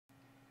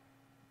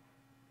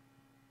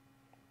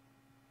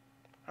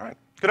All right.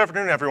 Good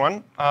afternoon,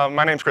 everyone.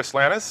 My name's Chris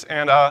Lannis,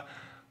 and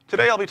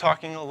today I'll be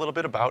talking a little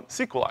bit about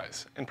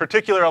Sequelize. In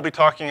particular, I'll be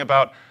talking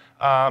about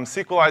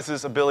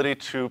Sequelize's ability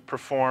to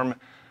perform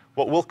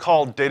what we'll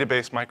call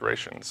database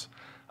migrations.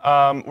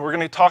 We're going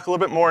to talk a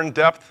little bit more in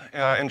depth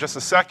in just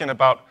a second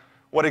about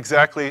what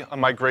exactly a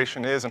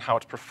migration is and how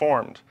it's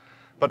performed.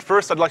 But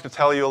first, I'd like to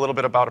tell you a little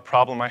bit about a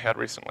problem I had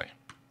recently.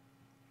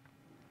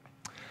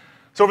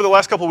 So over the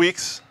last couple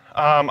weeks,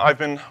 I've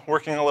been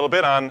working a little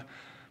bit on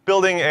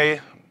building a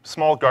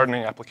small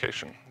gardening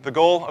application. The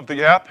goal of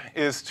the app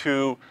is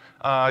to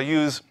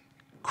use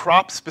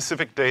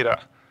crop-specific data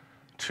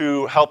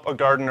to help a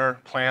gardener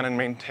plan and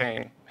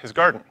maintain his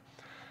garden.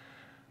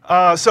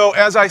 So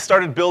as I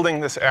started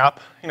building this app,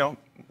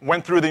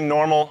 went through the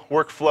normal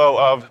workflow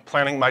of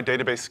planning my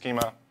database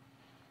schema,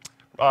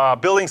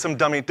 building some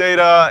dummy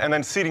data, and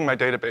then seeding my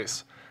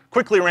database.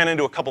 Quickly ran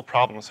into a couple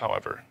problems,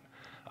 however.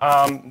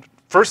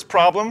 First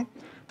problem,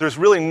 there's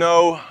really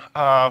no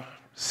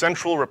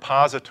central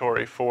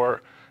repository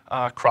for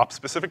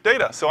crop-specific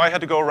data. So I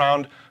had to go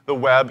around the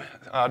web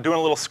doing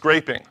a little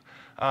scraping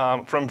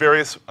from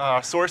various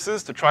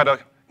sources to try to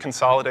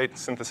consolidate and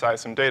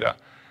synthesize some data.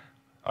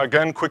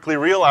 Again, quickly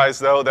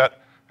realized, though,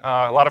 that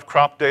a lot of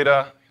crop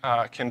data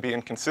can be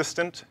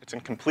inconsistent, it's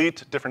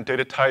incomplete, different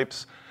data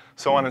types,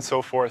 so on and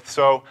so forth.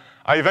 So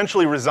I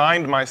eventually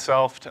resigned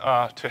myself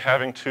to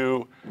having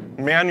to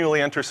manually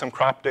enter some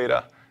crop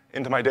data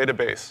into my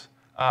database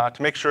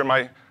to make sure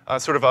my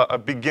sort of a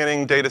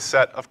beginning data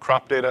set of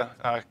crop data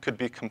could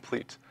be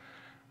complete.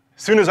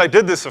 As soon as I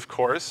did this, of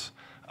course,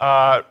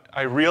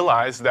 I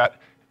realized that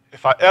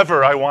if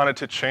I wanted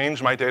to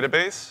change my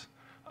database,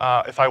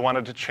 if I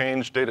wanted to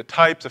change data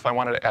types, if I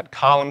wanted to add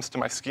columns to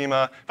my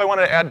schema, if I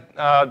wanted to add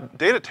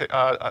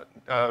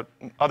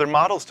other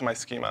models to my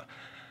schema,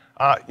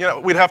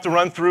 we'd have to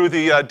run through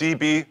the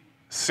DB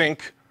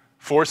sync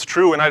force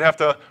true, and I'd have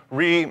to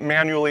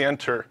manually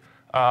enter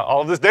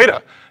all of this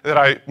data that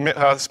I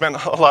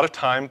spent a lot of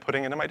time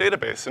putting into my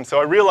database. And so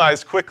I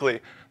realized quickly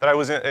that I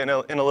was in a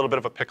little bit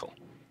of a pickle.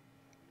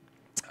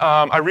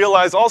 I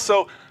realized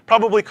also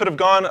probably could have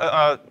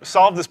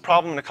solved this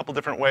problem in a couple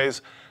different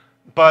ways,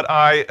 but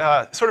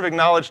I sort of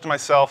acknowledged to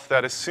myself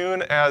that as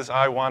soon as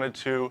I wanted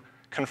to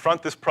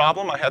confront this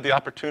problem, I had the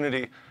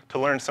opportunity to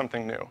learn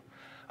something new.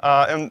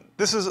 And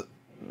this is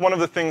one of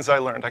the things I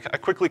learned. I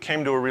quickly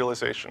came to a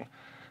realization.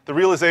 The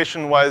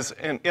realization was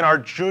in our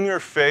junior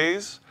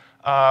phase,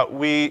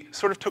 we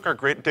sort of took our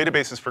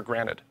databases for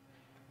granted,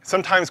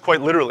 sometimes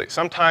quite literally.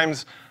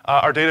 Sometimes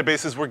our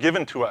databases were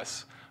given to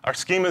us. Our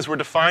schemas were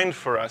defined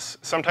for us.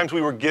 Sometimes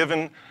we were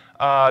given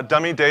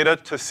dummy data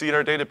to seed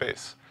our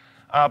database.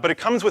 But it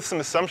comes with some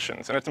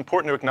assumptions, and it's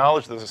important to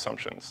acknowledge those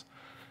assumptions.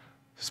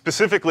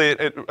 Specifically,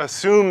 it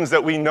assumes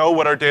that we know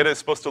what our data is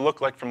supposed to look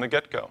like from the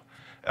get-go.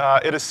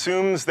 It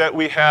assumes that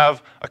we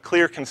have a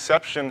clear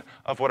conception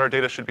of what our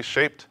data should be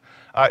shaped.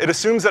 It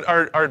assumes that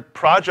our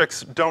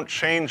projects don't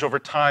change over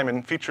time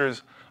and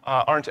features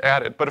aren't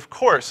added. But of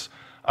course,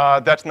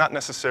 that's not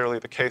necessarily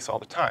the case all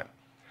the time.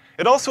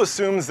 It also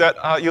assumes that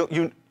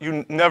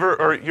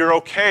you're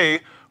OK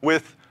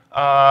with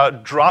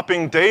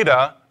dropping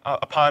data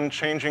upon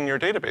changing your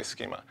database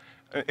schema.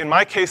 In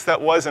my case,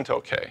 that wasn't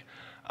OK.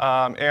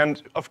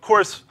 And of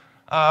course,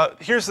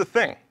 here's the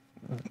thing.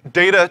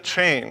 Data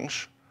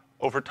change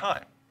over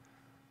time.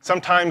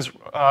 Sometimes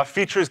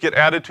features get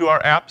added to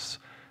our apps.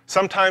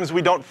 Sometimes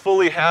we don't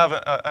fully have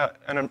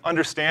an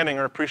understanding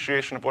or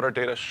appreciation of what our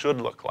data should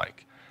look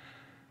like.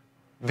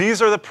 These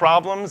are the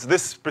problems.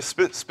 This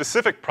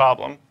specific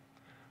problem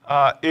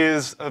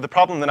is the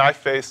problem that I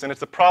faced, and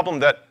it's a problem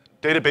that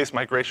database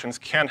migrations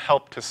can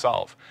help to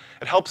solve.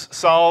 It helps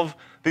solve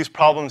these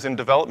problems in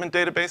development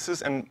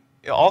databases and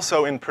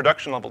also in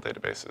production-level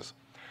databases.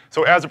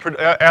 So as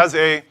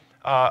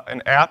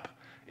an app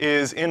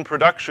is in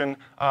production,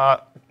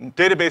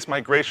 database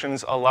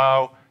migrations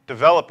allow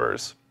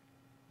developers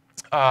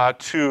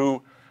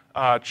to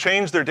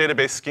change their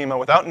database schema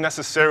without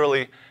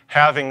necessarily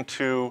having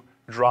to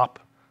drop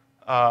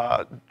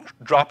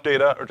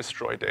data or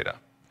destroy data.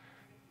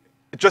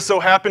 It just so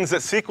happens that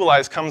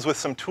Sequelize comes with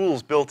some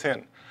tools built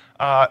in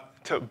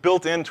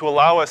to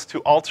allow us to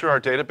alter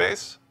our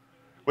database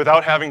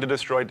without having to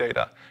destroy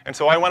data. And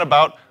so I went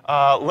about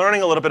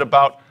learning a little bit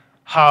about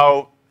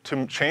how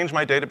to change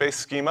my database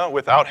schema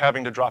without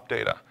having to drop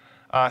data.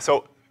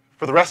 So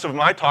for the rest of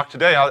my talk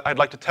today, I'd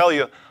like to tell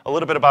you a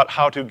little bit about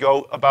how to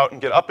go about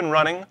and get up and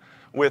running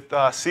with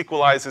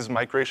Sequelize's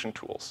migration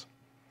tools.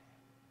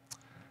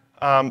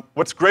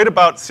 What's great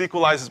about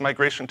Sequelize's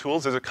migration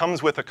tools is it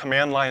comes with a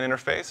command line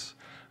interface.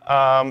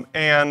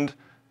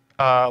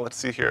 Let's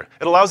see here.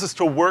 It allows us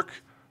to work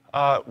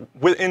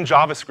in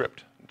JavaScript,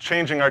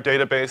 changing our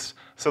database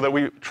so that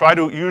we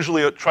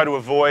usually try to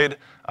avoid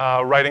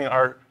writing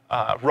our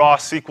raw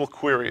SQL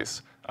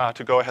queries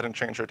to go ahead and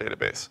change our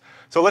database.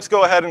 So let's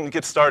go ahead and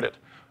get started.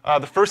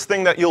 The first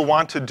thing that you'll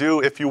want to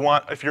do if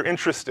you're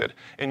interested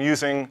in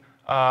using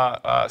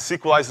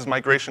Sequelize's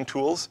migration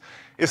tools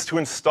is to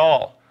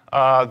install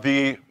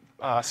the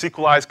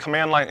Sequelize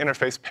command line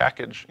interface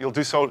package. You'll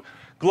do so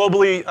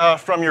globally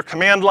from your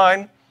command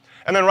line.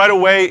 And then right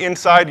away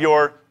inside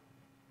your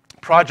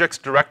projects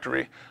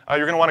directory, you're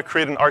going to want to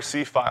create an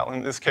RC file.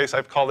 In this case,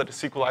 I've called it a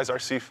Sequelize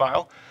RC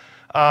file.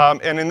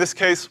 And in this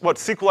case, what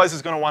Sequelize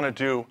is going to want to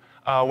do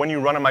when you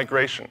run a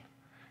migration,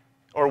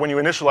 or when you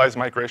initialize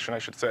migration, I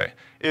should say,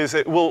 is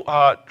it will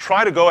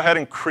try to go ahead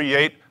and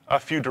create a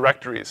few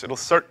directories. It'll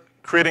start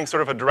creating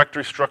sort of a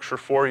directory structure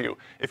for you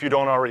if you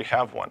don't already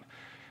have one.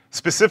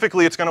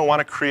 Specifically, it's going to want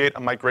to create a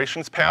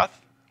migrations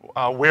path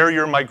where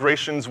your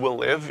migrations will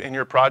live in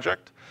your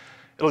project.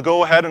 It'll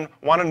go ahead and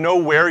want to know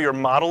where your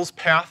models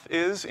path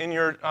is in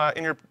your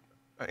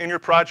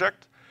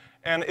project.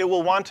 And it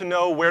will want to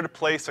know where to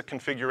place a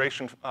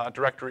configuration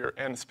directory,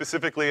 and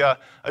specifically a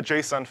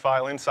JSON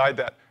file inside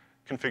that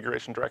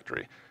configuration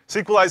directory.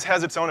 Sequelize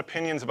has its own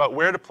opinions about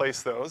where to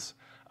place those.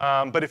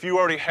 But if you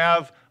already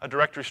have a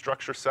directory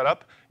structure set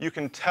up, you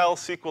can tell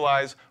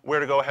Sequelize where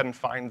to go ahead and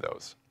find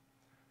those.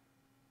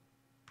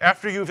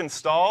 After you've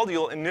installed,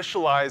 you'll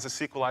initialize a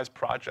Sequelize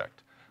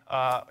project.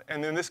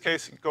 And in this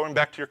case, going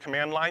back to your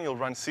command line, you'll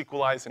run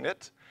Sequelize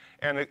init.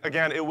 And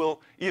again, it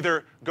will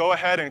either go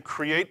ahead and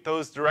create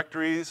those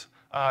directories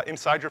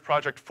inside your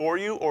project for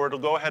you, or it'll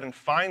go ahead and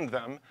find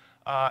them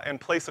and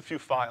place a few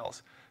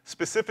files.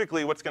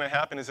 Specifically, what's going to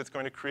happen is it's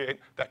going to create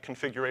that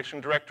configuration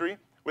directory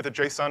with a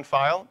JSON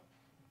file.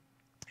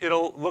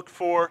 It'll look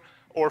for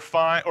or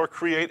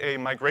create a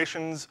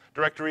migrations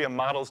directory, a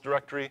models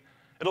directory.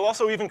 It'll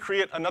also even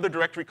create another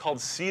directory called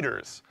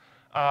seeders.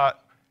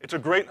 It's a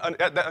great,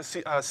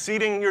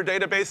 seeding your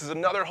database is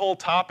another whole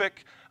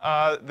topic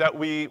that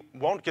we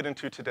won't get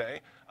into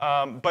today.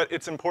 But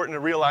it's important to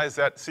realize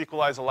that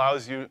Sequelize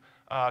allows you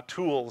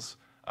tools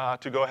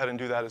to go ahead and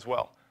do that as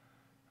well.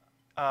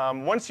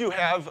 Once you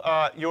have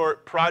your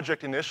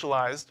project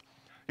initialized,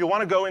 you'll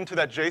want to go into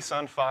that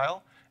JSON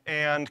file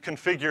and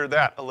configure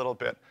that a little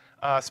bit.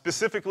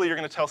 Specifically, you're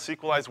going to tell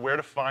Sequelize where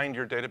to find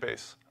your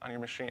database on your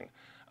machine.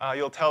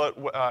 You'll tell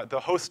it the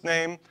host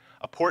name,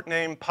 a port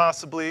name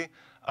possibly,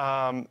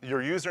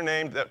 your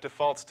username that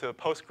defaults to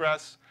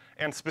Postgres,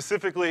 and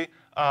specifically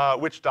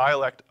which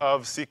dialect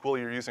of SQL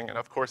you're using. And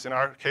of course, in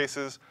our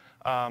cases,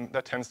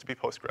 that tends to be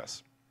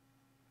Postgres.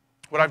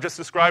 What I've just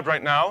described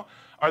right now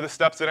are the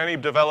steps that any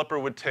developer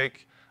would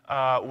take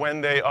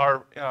when they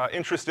are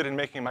interested in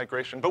making a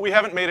migration. But we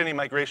haven't made any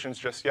migrations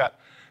just yet.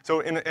 So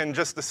in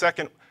just a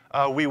second,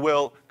 we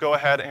will go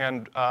ahead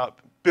and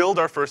build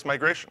our first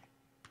migration.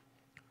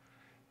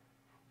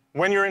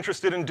 When you're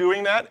interested in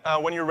doing that,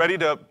 when you're ready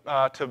to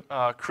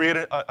create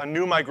a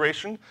new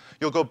migration,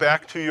 you'll go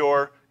back to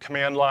your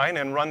command line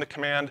and run the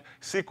command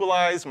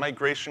Sequelize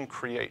migration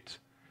create.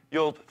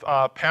 You'll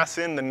pass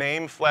in the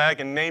name flag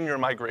and name your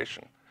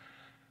migration.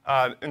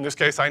 In this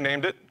case, I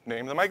named it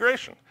name the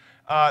migration.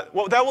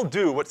 What that will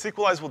do, what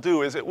Sequelize will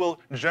do, is it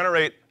will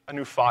generate a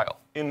new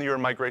file in your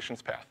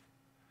migrations path.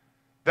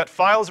 That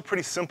file is a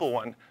pretty simple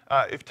one.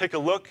 If you take a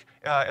look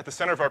at the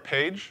center of our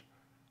page,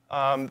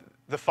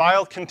 the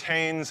file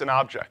contains an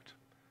object.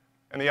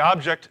 And the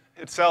object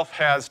itself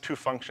has two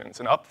functions,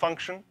 an up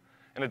function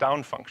and a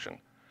down function.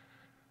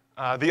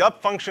 The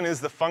up function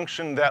is the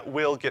function that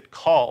will get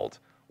called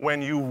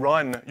when you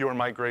run your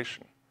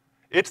migration.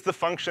 It's the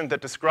function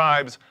that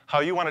describes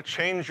how you want to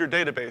change your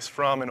database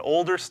from an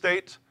older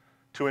state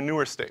to a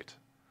newer state,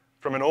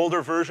 from an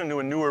older version to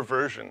a newer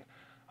version.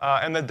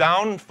 And the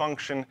down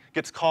function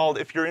gets called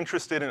if you're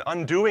interested in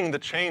undoing the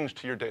change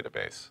to your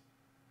database.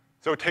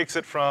 So it takes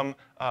it from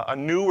a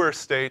newer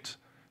state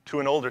to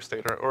an older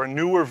state, or a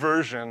newer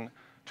version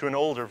to an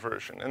older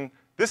version. And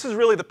this is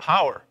really the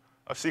power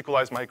of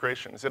Sequelize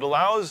migrations. It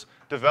allows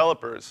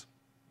developers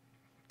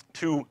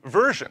to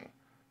version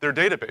their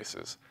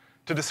databases,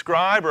 to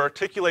describe or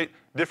articulate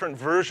different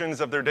versions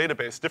of their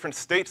database, different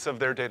states of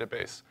their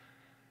database.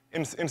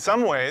 In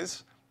some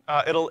ways,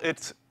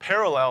 it's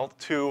parallel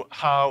to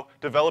how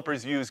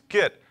developers use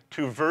Git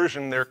to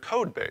version their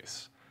code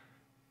base.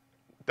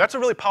 That's a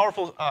really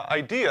powerful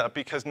idea,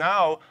 because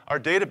now our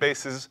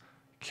databases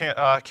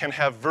can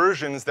have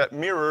versions that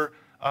mirror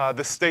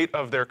the state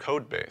of their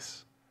code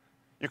base.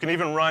 You can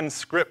even run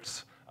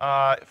scripts,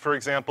 for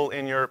example,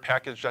 in your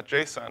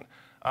package.json,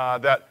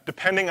 that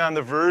depending on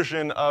the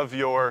version of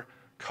your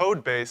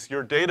code base,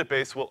 your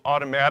database will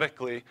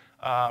automatically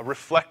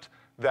reflect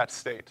that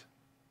state.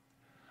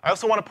 I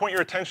also want to point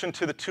your attention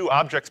to the two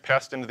objects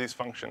passed into these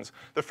functions.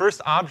 The first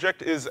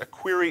object is a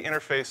query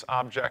interface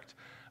object.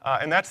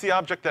 And that's the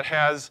object that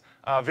has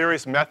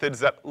various methods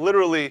that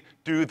literally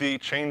do the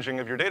changing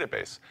of your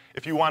database.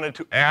 If you wanted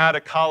to add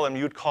a column,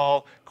 you'd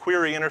call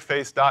query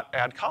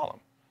interface.addColumn.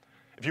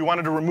 If you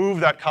wanted to remove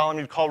that column,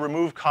 you'd call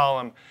remove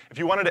column. If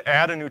you wanted to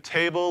add a new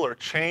table or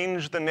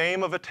change the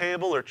name of a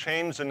table or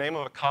change the name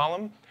of a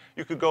column,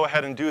 you could go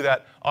ahead and do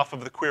that off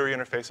of the query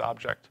interface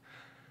object.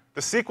 The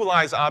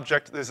Sequelize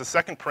object is a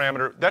second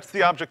parameter. That's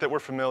the object that we're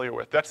familiar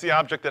with. That's the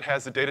object that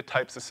has the data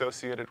types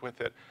associated with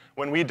it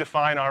when we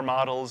define our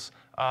models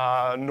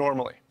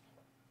normally.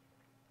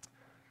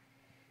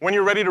 When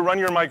you're ready to run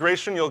your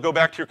migration, you'll go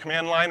back to your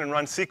command line and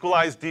run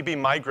Sequelize db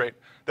migrate.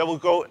 That will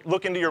go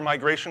look into your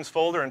migrations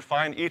folder and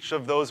find each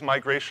of those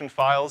migration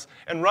files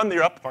and run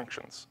the up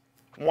functions,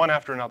 one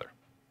after another.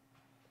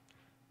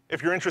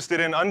 If you're interested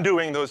in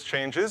undoing those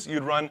changes,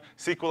 you'd run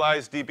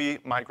Sequelize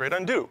db migrate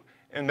undo.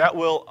 And that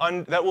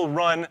will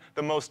run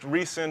the most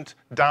recent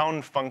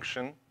down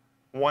function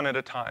one at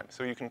a time,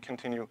 so you can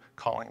continue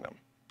calling them.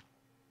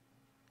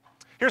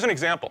 Here's an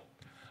example.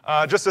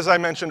 Just as I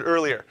mentioned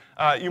earlier,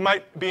 you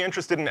might be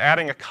interested in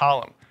adding a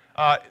column.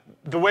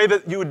 The way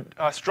that you would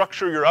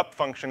structure your up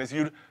function is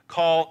you'd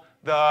call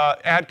the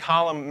add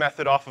column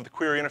method off of the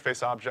query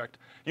interface object.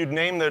 You'd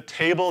name the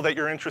table that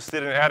you're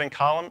interested in adding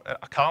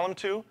a column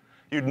to.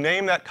 You'd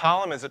name that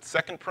column as its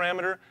second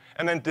parameter,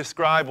 and then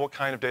describe what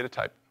kind of data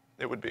type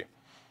it would be.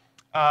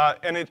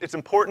 And it's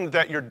important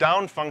that your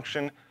down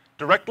function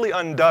directly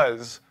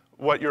undoes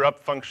what your up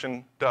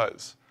function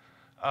does.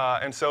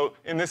 And so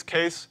in this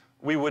case,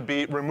 we would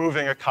be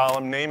removing a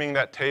column, naming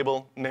that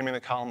table, naming the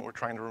column we're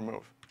trying to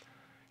remove.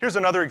 Here's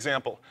another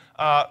example.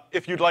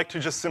 If you'd like to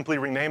just simply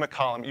rename a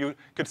column, you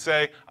could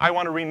say, I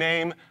want to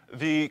rename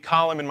the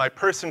column in my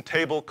person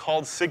table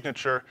called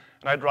signature,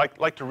 and I'd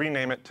like to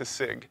rename it to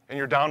sig. And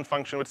your down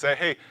function would say,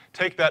 hey,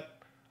 take that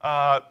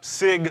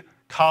sig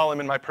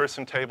column in my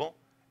person table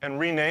and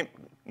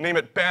name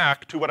it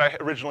back to what I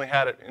originally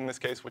had it, in this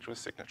case, which was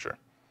signature.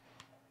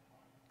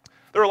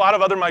 There are a lot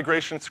of other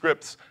migration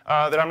scripts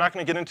that I'm not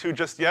going to get into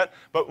just yet,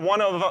 but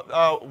one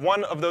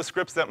of those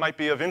scripts that might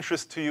be of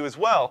interest to you as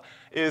well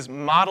is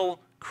model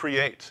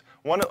create.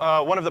 One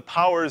of the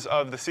powers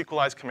of the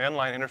Sequelize command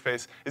line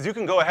interface is you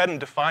can go ahead and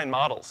define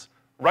models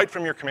right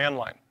from your command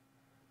line.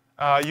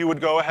 You would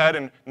go ahead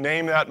and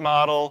name that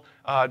model,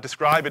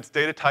 describe its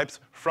data types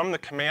from the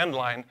command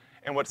line,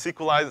 and what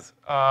Sequelize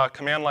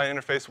command line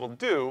interface will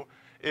do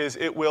is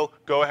it will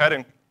go ahead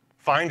and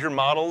find your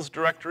models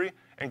directory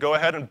and go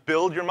ahead and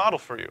build your model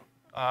for you.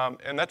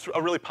 And that's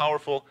a really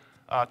powerful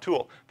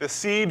tool. The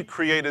seed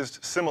create is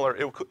similar.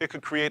 It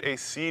could create a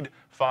seed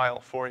file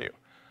for you.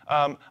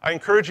 I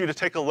encourage you to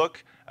take a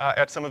look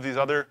at some of these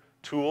other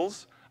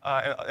tools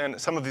and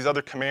some of these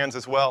other commands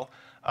as well.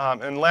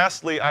 And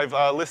lastly, I've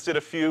listed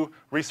a few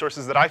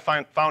resources that I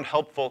found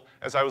helpful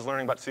as I was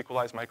learning about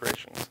Sequelize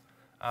migrations.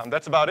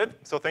 That's about it.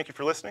 So thank you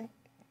for listening.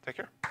 Take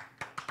care.